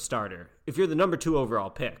average for a starter? If you're the number 2 overall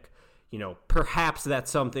pick, perhaps that's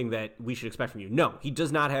something that we should expect from you. No, he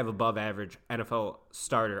does not have above average NFL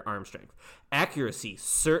starter arm strength. Accuracy,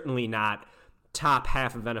 certainly not top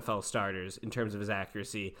half of NFL starters in terms of his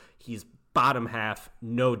accuracy. He's bottom half,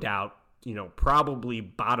 no doubt. Probably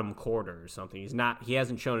bottom quarter or something. He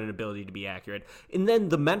hasn't shown an ability to be accurate. And then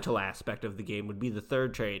the mental aspect of the game would be the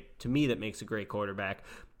third trait to me that makes a great quarterback.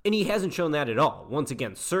 And he hasn't shown that at all. Once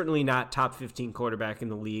again, certainly not top 15 quarterback in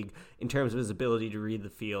the league in terms of his ability to read the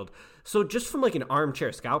field. So just from like an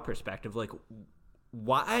armchair scout perspective, like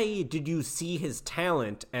why did you see his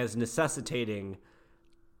talent as necessitating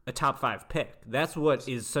a top 5 pick? That's what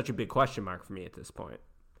is such a big question mark for me at this point.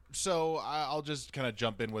 So I'll just kind of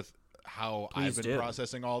jump in with how I've been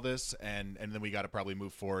processing all this, and then we got to probably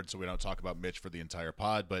move forward so we don't talk about Mitch for the entire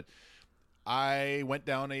pod. But I went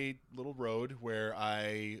down a little road where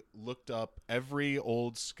I looked up every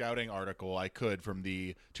old scouting article I could from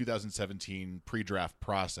the 2017 pre-draft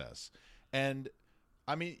process. And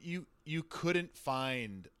I mean, you couldn't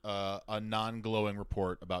find a non-glowing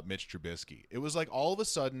report about Mitch Trubisky. It was like all of a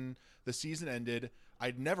sudden the season ended.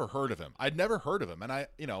 I'd never heard of him. And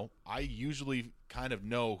I usually kind of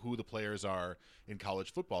know who the players are in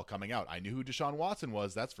college football coming out. I knew who Deshaun Watson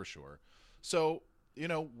was, that's for sure. So,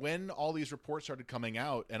 when all these reports started coming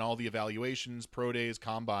out and all the evaluations, pro days,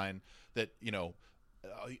 combine, that,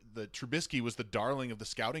 the Trubisky was the darling of the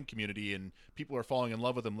scouting community and people are falling in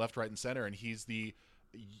love with him left, right, and center, and he's the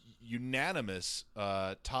unanimous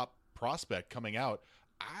top prospect coming out.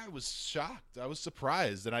 I was shocked. I was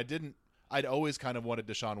surprised, and I'd always kind of wanted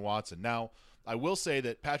Deshaun Watson. Now, I will say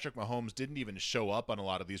that Patrick Mahomes didn't even show up on a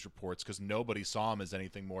lot of these reports because nobody saw him as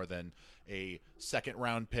anything more than a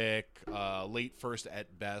second-round pick, late first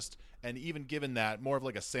at best, and even given that, more of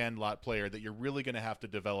like a sandlot player that you're really going to have to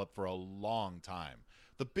develop for a long time.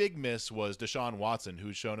 The big miss was Deshaun Watson,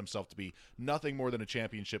 who's shown himself to be nothing more than a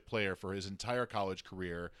championship player for his entire college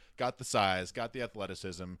career, got the size, got the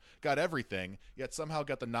athleticism, got everything, yet somehow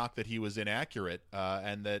got the knock that he was inaccurate,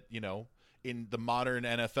 and that, in the modern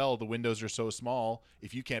NFL, the windows are so small.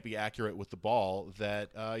 If you can't be accurate with the ball, that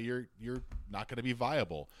you're not going to be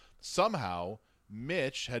viable. Somehow,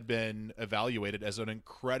 Mitch had been evaluated as an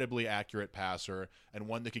incredibly accurate passer and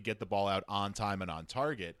one that could get the ball out on time and on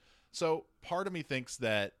target. So part of me thinks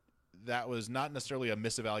that was not necessarily a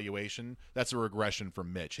misevaluation. That's a regression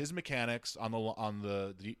from Mitch. His mechanics on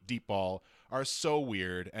the deep ball are so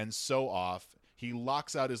weird and so off. He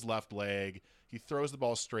locks out his left leg. He throws the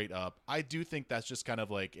ball straight up. I do think that's just kind of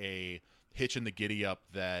like a hitch in the giddy up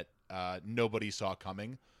that nobody saw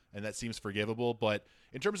coming, and that seems forgivable. But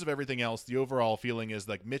in terms of everything else, the overall feeling is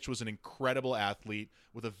like Mitch was an incredible athlete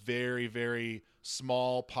with a very, very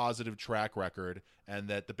small positive track record, and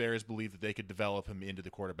that the Bears believe that they could develop him into the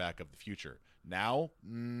quarterback of the future. Now,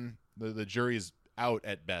 the jury is out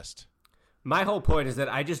at best. My whole point is that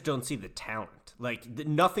I just don't see the talent. Like,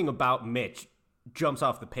 nothing about Mitch jumps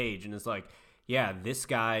off the page and is like, yeah, this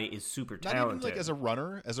guy is super talented. Not even like as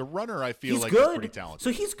a runner, I feel he's like good. He's pretty talented.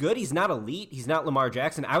 So he's good. He's not elite. He's not Lamar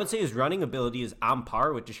Jackson. I would say his running ability is on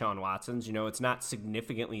par with Deshaun Watson's. It's not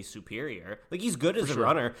significantly superior. Like, he's good as a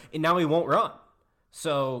runner, and now he won't run.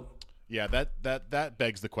 So yeah, that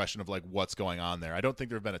begs the question of like what's going on there. I don't think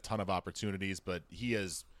there have been a ton of opportunities, but he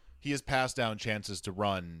has passed down chances to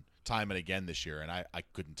run time and again this year, and I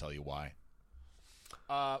couldn't tell you why.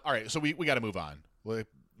 All right, so we got to move on.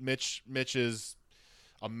 Mitch is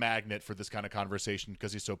a magnet for this kind of conversation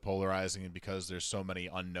because he's so polarizing and because there's so many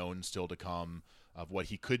unknowns still to come of what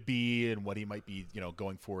he could be and what he might be,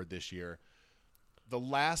 going forward this year. The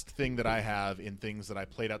last thing that I have in things that I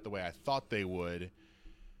played out the way I thought they would,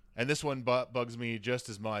 and this one bugs me just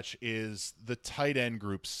as much, is the tight end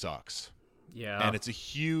group sucks. Yeah. And it's a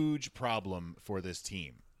huge problem for this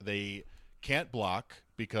team. They can't block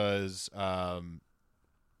because I'm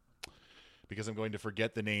going to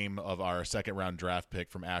forget the name of our second-round draft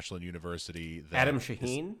pick from Ashland University. Adam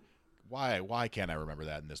Shaheen? Why can't I remember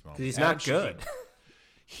that in this moment? Because he's not good.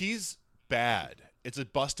 He's bad. It's a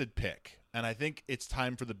busted pick, and I think it's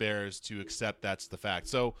time for the Bears to accept that's the fact.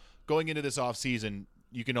 So going into this offseason,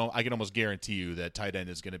 I can almost guarantee you that tight end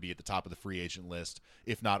is going to be at the top of the free agent list,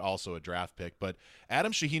 if not also a draft pick. But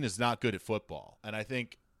Adam Shaheen is not good at football, and I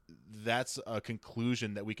think that's a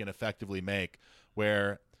conclusion that we can effectively make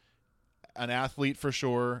where – an athlete for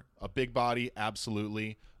sure, a big body,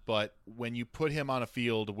 absolutely. But when you put him on a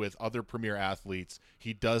field with other premier athletes,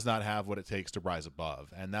 he does not have what it takes to rise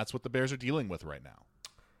above. And that's what the Bears are dealing with right now.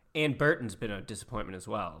 And Burton's been a disappointment as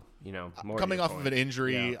well. Coming off of an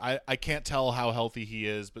injury, yeah. I can't tell how healthy he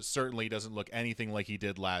is, but certainly doesn't look anything like he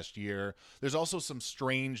did last year. There's also some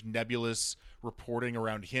strange nebulous reporting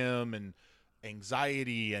around him and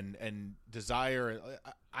anxiety and desire.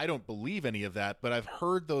 I don't believe any of that, but I've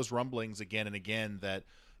heard those rumblings again and again that,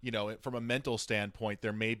 from a mental standpoint,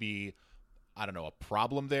 there may be I don't know, a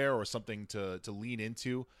problem there or something to lean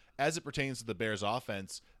into. As it pertains to the Bears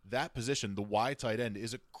offense, that position, the Y tight end,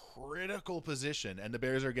 is a critical position, and the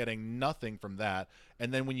Bears are getting nothing from that.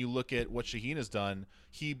 And then when you look at what Shaheen has done,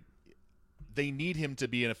 they need him to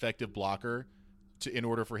be an effective blocker in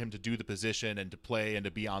order for him to do the position and to play and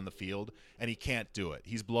to be on the field, and he can't do it.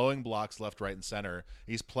 He's blowing blocks left, right, and center.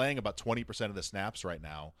 He's playing about 20% of the snaps right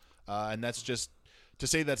now, and that's just to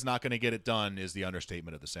say that's not going to get it done is the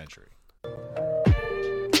understatement of the century.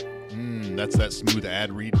 That's that smooth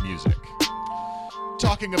ad read music.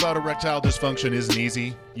 Talking about erectile dysfunction isn't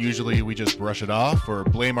easy. Usually we just brush it off or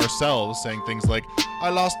blame ourselves, saying things like, I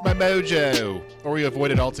lost my mojo, or we avoid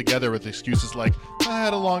it altogether with excuses like, I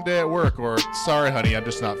had a long day at work, or sorry honey, I'm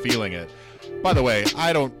just not feeling it. By the way,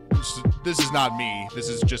 this is not me. This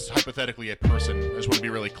is just hypothetically a person. I just want to be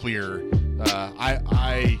really clear.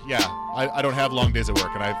 I don't have long days at work,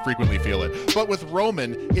 and I frequently feel it. But with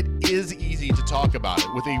Roman, it is easy to talk about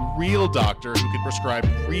it with a real doctor who can prescribe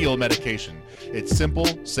real medication. It's simple,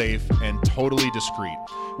 safe, and totally discreet.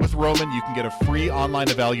 With Roman, you can get a free online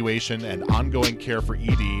evaluation and ongoing care for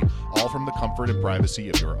ED, all from the comfort and privacy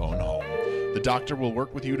of your own home. The doctor will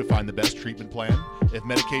work with you to find the best treatment plan. If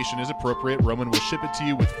medication is appropriate, Roman will ship it to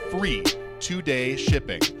you with free 2-day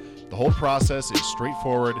shipping. The whole process is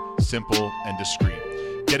straightforward, simple, and discreet.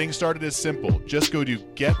 Getting started is simple. Just go to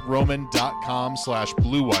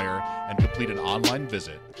getroman.com/bluewire and complete an online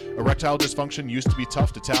visit. Erectile dysfunction used to be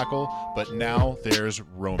tough to tackle, but now there's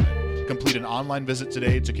Roman. Complete an online visit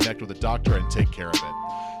today to connect with a doctor and take care of it.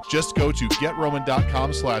 Just go to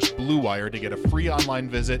getroman.com/bluewire to get a free online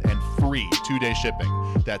visit and free 2-day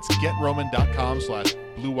shipping. That's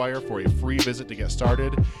getroman.com/bluewire for a free visit to get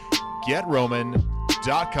started.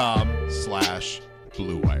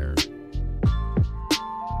 getroman.com/bluewire.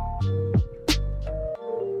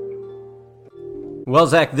 Well,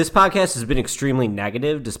 Zach, this podcast has been extremely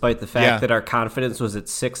negative, despite the fact that our confidence was at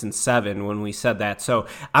 6 and 7 when we said that. So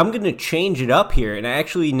I'm going to change it up here and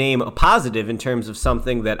actually name a positive in terms of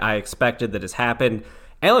something that I expected that has happened.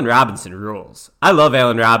 Allen Robinson rules. I love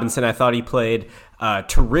Allen Robinson. I thought he played a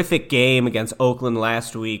terrific game against Oakland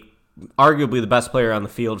last week. Arguably the best player on the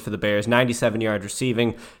field for the Bears. 97 yards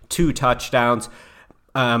receiving, 2 touchdowns.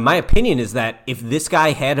 My opinion is that if this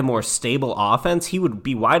guy had a more stable offense, he would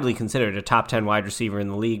be widely considered a top 10 wide receiver in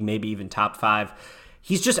the league, maybe even top 5.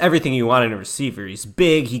 He's just everything you want in a receiver. He's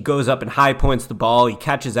big, he goes up and high points the ball, he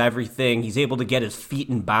catches everything, he's able to get his feet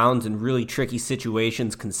in bounds in really tricky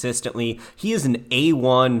situations consistently. He is an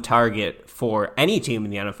A1 target for any team in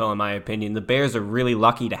the NFL, in my opinion. The Bears are really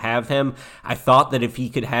lucky to have him. I thought that if he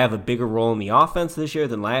could have a bigger role in the offense this year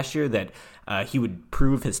than last year, that he would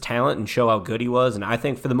prove his talent and show how good he was, and I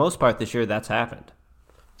think for the most part this year that's happened.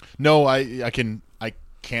 No, I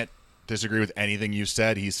can't disagree with anything you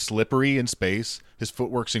said. He's slippery in space. His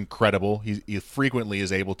footwork's incredible. He frequently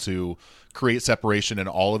is able to create separation in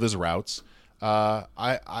all of his routes.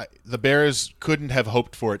 The Bears couldn't have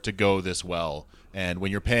hoped for it to go this well. And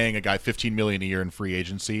when you're paying a guy $15 million a year in free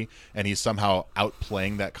agency, and he's somehow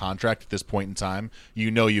outplaying that contract at this point in time,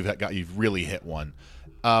 you know you've really hit one.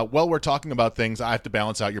 While we're talking about things, I have to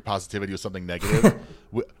balance out your positivity with something negative.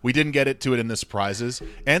 We didn't get to it in the surprises.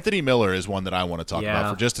 Anthony Miller is one that I want to talk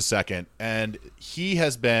about for just a second, and he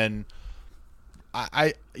has been.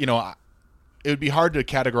 It would be hard to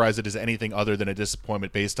categorize it as anything other than a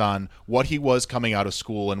disappointment based on what he was coming out of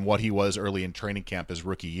school and what he was early in training camp his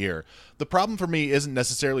rookie year. The problem for me isn't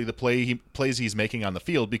necessarily the plays he's making on the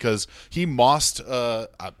field, because he mossed I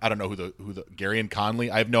don't know who the Garyon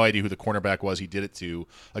Conley. I have no idea who the cornerback was he did it to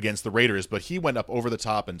against the Raiders, but he went up over the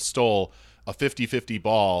top and stole a 50-50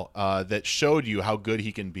 ball that showed you how good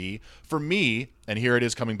he can be. For me, and here it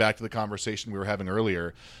is coming back to the conversation we were having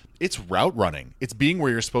earlier, it's route running. It's being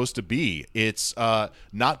where you're supposed to be. It's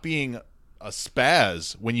not being a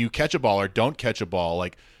spaz when you catch a ball or don't catch a ball.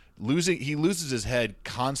 Like he loses his head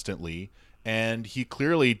constantly, and he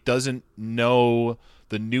clearly doesn't know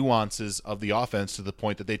the nuances of the offense to the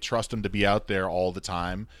point that they trust him to be out there all the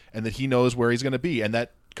time and that he knows where he's going to be. And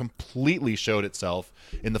that completely showed itself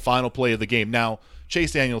in the final play of the game. Now,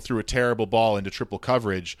 Chase Daniel threw a terrible ball into triple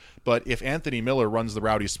coverage, but if Anthony Miller runs the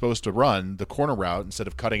route he's supposed to run, the corner route, instead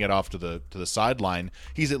of cutting it off to the sideline,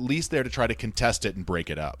 he's at least there to try to contest it and break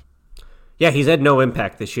it up. Yeah, he's had no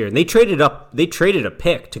impact this year, and they traded a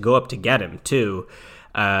pick to go up to get him too.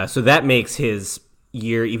 So that makes his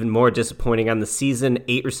year even more disappointing on the season.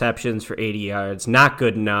 8 receptions for 80 yards, not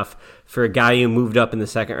good enough for a guy who moved up in the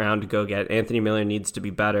second round to go get. Anthony Miller needs to be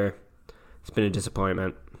better. It's been a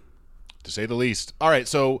disappointment, to say the least. All right,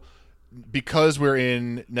 so because we're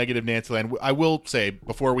in negative Nancy land, I will say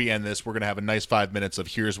before we end this, we're going to have a nice 5 minutes of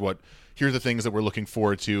here are the things that we're looking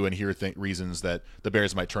forward to, and here are reasons that the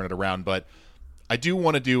Bears might turn it around. But I do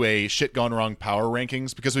want to do a shit gone wrong power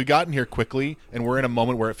rankings because we've gotten here quickly and we're in a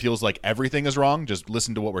moment where it feels like everything is wrong. Just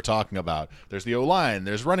listen to what we're talking about. There's the O-line,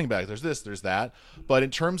 there's running back, there's this, there's that. But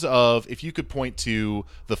in terms of if you could point to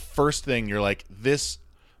the first thing you're like, this,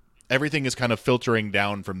 everything is kind of filtering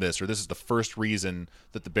down from this, or this is the first reason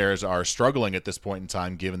that the Bears are struggling at this point in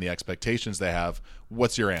time given the expectations they have,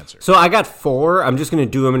 what's your answer? So I got 4. I'm just going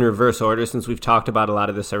to do them in reverse order since we've talked about a lot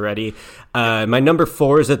of this already. My number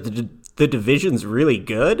 4 is that the division's really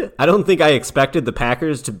good. I don't think I expected the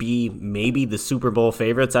Packers to be maybe the Super Bowl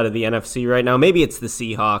favorites out of the NFC right now. Maybe it's the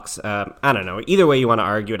Seahawks. I don't know. Either way you want to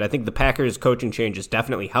argue it. I think the Packers coaching changes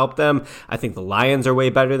definitely helped them. I think the Lions are way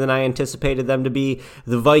better than I anticipated them to be.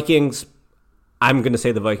 The Vikings, I'm going to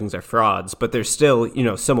say the Vikings are frauds, but they're still,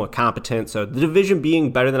 somewhat competent. So the division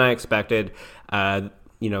being better than I expected,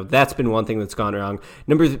 that's been one thing that's gone wrong.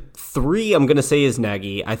 Number 3, I'm going to say is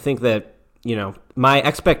Nagy. I think that, my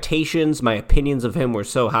expectations, my opinions of him were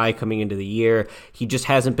so high coming into the year. He just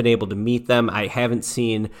hasn't been able to meet them. I haven't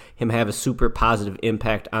seen him have a super positive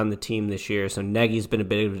impact on the team this year. So Nagy's been a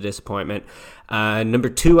bit of a disappointment. Number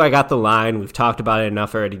 2, I got the line. We've talked about it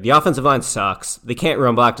enough already. The offensive line sucks. They can't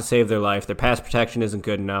run block to save their life. Their pass protection isn't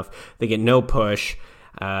good enough. They get no push.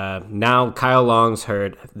 Now Kyle Long's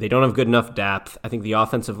hurt. They don't have good enough depth. I think the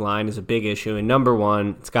offensive line is a big issue. And number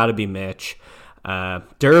 1, it's got to be Mitch.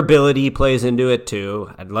 Durability plays into it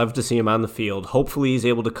too. I'd love to see him on the field. Hopefully he's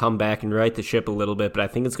able to come back and right the ship a little bit, but I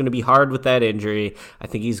think it's going to be hard with that injury. I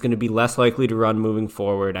think he's going to be less likely to run moving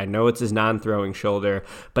forward. I know it's his non-throwing shoulder,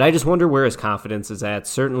 but I just wonder where his confidence is at.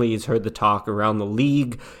 Certainly he's heard the talk around the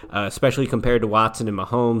league, especially compared to Watson and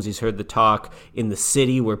Mahomes. He's heard the talk in the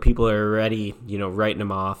city where people are already, writing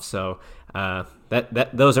him off. So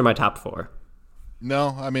those are my top 4.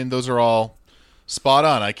 No, I mean, those are all spot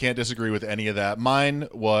on. I can't disagree with any of that. Mine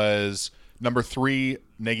was number 3,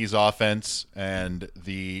 Nagy's offense and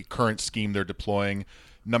the current scheme they're deploying.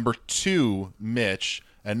 Number 2, Mitch.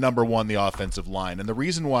 And number 1, the offensive line. And the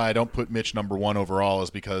reason why I don't put Mitch number 1 overall is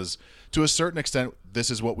because to a certain extent,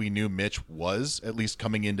 this is what we knew Mitch was, at least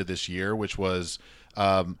coming into this year, which was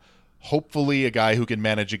hopefully a guy who can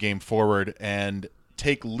manage a game forward and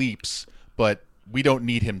take leaps, but we don't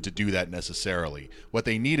need him to do that necessarily. What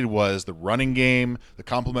they needed was the running game, the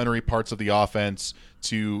complementary parts of the offense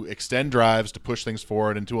to extend drives, to push things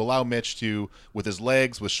forward, and to allow Mitch to, with his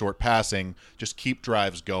legs, with short passing, just keep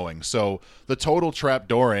drives going. So the total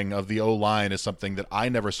trapdooring of the O-line is something that I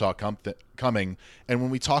never saw coming. And when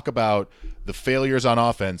we talk about the failures on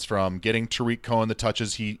offense, from getting Tariq Cohen the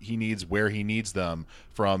touches he needs where he needs them,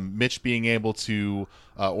 from Mitch being able to,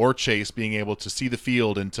 or Chase being able to see the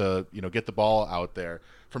field and to, get the ball out there,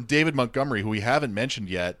 from David Montgomery, who we haven't mentioned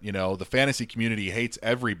yet. The fantasy community hates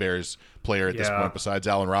every Bears player at this point besides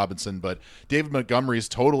Allen Robinson, but David Montgomery's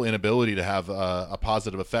total inability to have a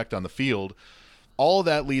positive effect on the field, all of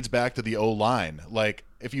that leads back to the O-line. Like,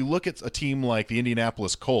 if you look at a team like the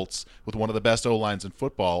Indianapolis Colts with one of the best O-lines in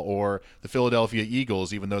football, or the Philadelphia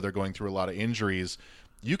Eagles, even though they're going through a lot of injuries,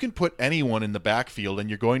 you can put anyone in the backfield and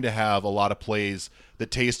you're going to have a lot of plays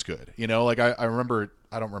that taste good. I remember,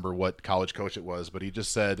 I don't remember what college coach it was, but he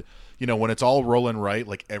just said, when it's all rolling right,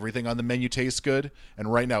 like everything on the menu tastes good.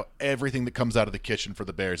 And right now, everything that comes out of the kitchen for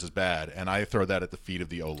the Bears is bad. And I throw that at the feet of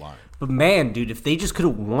the O-line. But man, dude, if they just could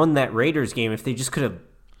have won that Raiders game, if they just could have,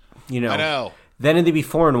 I know. Then it'd be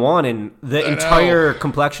 4-1, and the entire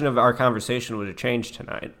complexion of our conversation would have changed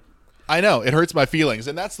tonight. I know. It hurts my feelings.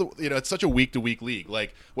 And that's it's such a week-to-week league.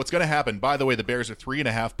 Like, what's going to happen? By the way, the Bears are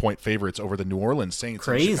 3.5-point favorites over the New Orleans Saints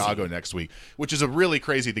in Chicago next week, which is a really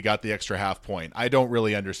crazy. They got the extra half point. I don't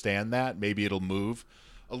really understand that. Maybe it'll move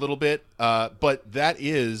a little bit. But that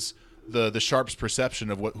is the Sharps' perception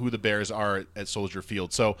of who the Bears are at Soldier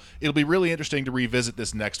Field. So it'll be really interesting to revisit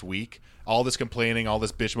this next week. All this complaining, all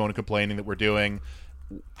this bitch moan and complaining that we're doing,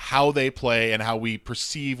 how they play and how we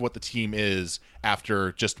perceive what the team is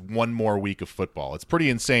after just one more week of football. It's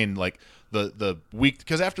pretty insane. Like the week,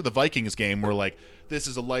 because after the Vikings game, we're like, this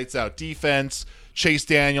is a lights out defense. Chase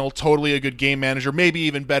Daniel, totally a good game manager, maybe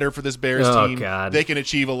even better for this Bears team. God. They can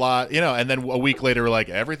achieve a lot, and then a week later, we're like,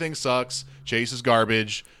 everything sucks. Chase is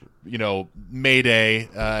garbage. Mayday,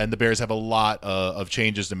 and the Bears have a lot of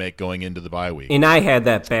changes to make going into the bye week. And I had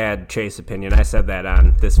that bad Chase opinion. I said that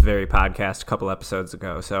on this very podcast a couple episodes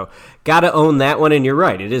ago. So got to own that one, and you're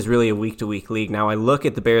right. It is really a week-to-week league. Now, I look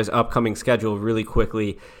at the Bears' upcoming schedule really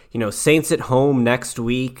quickly. Saints at home next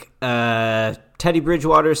week. Teddy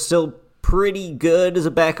Bridgewater is still pretty good as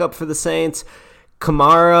a backup for the Saints.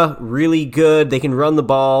 Kamara, really good. They can run the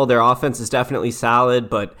ball. Their offense is definitely solid,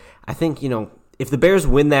 but I think, if the Bears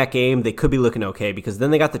win that game, they could be looking okay, because then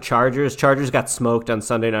they got the Chargers. Chargers got smoked on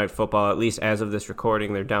Sunday Night Football, at least as of this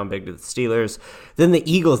recording. They're down big to the Steelers. Then the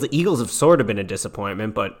Eagles. The Eagles have sort of been a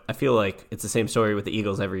disappointment, but I feel like it's the same story with the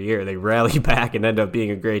Eagles every year. They rally back and end up being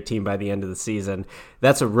a great team by the end of the season.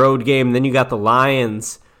 That's a road game. Then you got the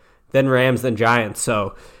Lions, then Rams, then Giants.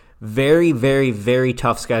 So very, very, very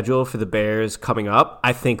tough schedule for the Bears coming up.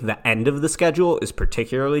 I think the end of the schedule is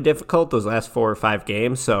particularly difficult, those last 4 or 5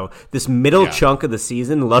 games. So this middle chunk of the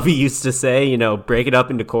season, Lovey used to say, break it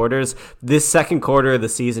up into quarters. This second quarter of the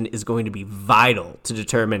season is going to be vital to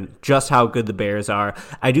determine just how good the Bears are.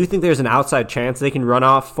 I do think there's an outside chance they can run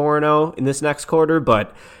off 4-0 in this next quarter,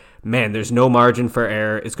 but man, there's no margin for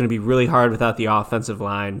error. It's going to be really hard without the offensive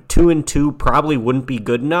line. 2-2 probably wouldn't be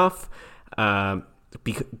good enough.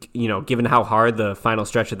 Given how hard the final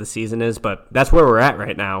stretch of the season is, but that's where we're at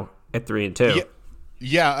right now at 3-2.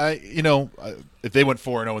 If they went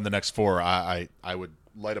 4-0 in the next 4, I would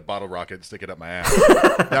light a bottle rocket and stick it up my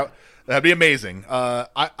ass. That'd be amazing.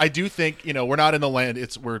 I do think, we're not in the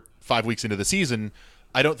land. We're 5 weeks into the season.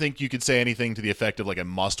 I don't think you could say anything to the effect of like a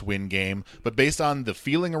must-win game, but based on the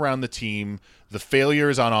feeling around the team, the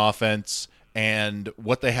failures on offense, and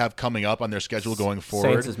what they have coming up on their schedule going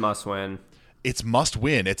forward, Saints is must-win. It's must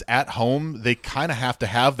win. It's at home. They kind of have to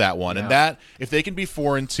have that one. Yeah. And that, if they can be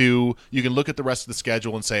 4-2, you can look at the rest of the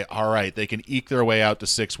schedule and say, all right, they can eke their way out to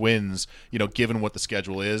 6 wins, given what the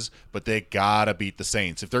schedule is, but they got to beat the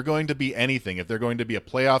Saints. If they're going to be anything, if they're going to be a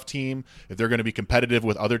playoff team, if they're going to be competitive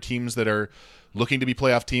with other teams that are looking to be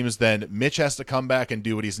playoff teams, then Mitch has to come back and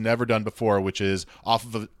do what he's never done before, which is off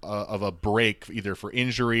of a break, either for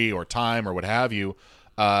injury or time or what have you.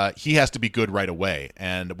 He has to be good right away,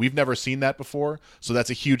 and we've never seen that before, so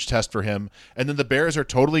that's a huge test for him. And then the Bears are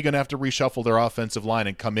totally going to have to reshuffle their offensive line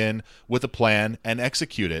and come in with a plan and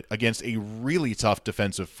execute it against a really tough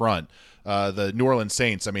defensive front. The New Orleans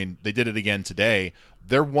Saints, they did it again today.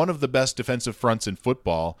 They're one of the best defensive fronts in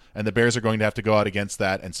football, and the Bears are going to have to go out against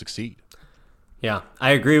that and succeed. Yeah,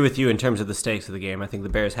 I agree with you in terms of the stakes of the game. I think the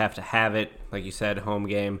Bears have to have it, like you said, home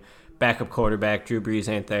game, backup quarterback, Drew Brees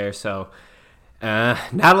ain't there, so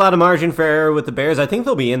not a lot of margin for error with the Bears. I think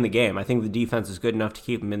they'll be in the game. I think the defense is good enough to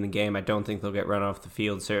keep them in the game. I don't think they'll get run off the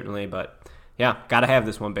field, certainly. But, yeah, got to have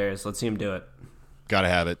this one, Bears. Let's see them do it. Got to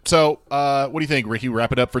have it. So, what do you think, Ricky?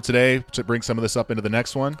 Wrap it up for today to bring some of this up into the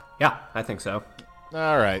next one? Yeah, I think so.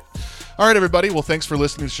 All right, everybody. Well, thanks for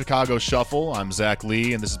listening to Chicago Shuffle. I'm Zach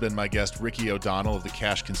Lee, and this has been my guest, Ricky O'Donnell of the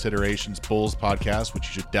Cash Considerations Bulls podcast, which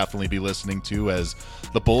you should definitely be listening to, as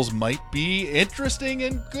the Bulls might be interesting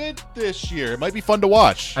and good this year. It might be fun to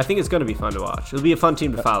watch. I think it's going to be fun to watch. It'll be a fun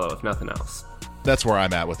team to follow, if nothing else. That's where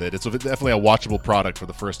I'm at with it. It's definitely a watchable product for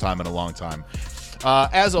the first time in a long time.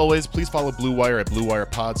 As always, please follow Blue Wire at Blue Wire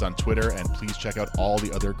Pods on Twitter, and please check out all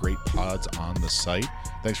the other great pods on the site.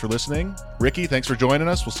 Thanks for listening. Ricky, thanks for joining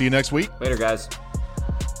us. We'll see you next week. Later, guys.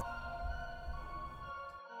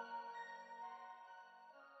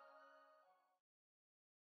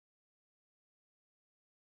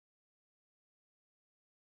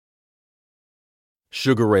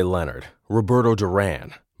 Sugar Ray Leonard, Roberto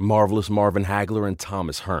Duran, Marvelous Marvin Hagler, and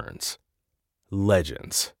Thomas Hearns.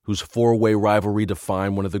 Legends, whose four-way rivalry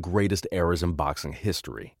defined one of the greatest eras in boxing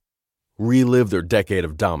history. Relive their decade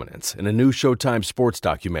of dominance in a new Showtime sports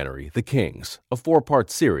documentary, The Kings, a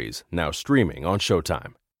 4-part series now streaming on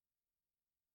Showtime.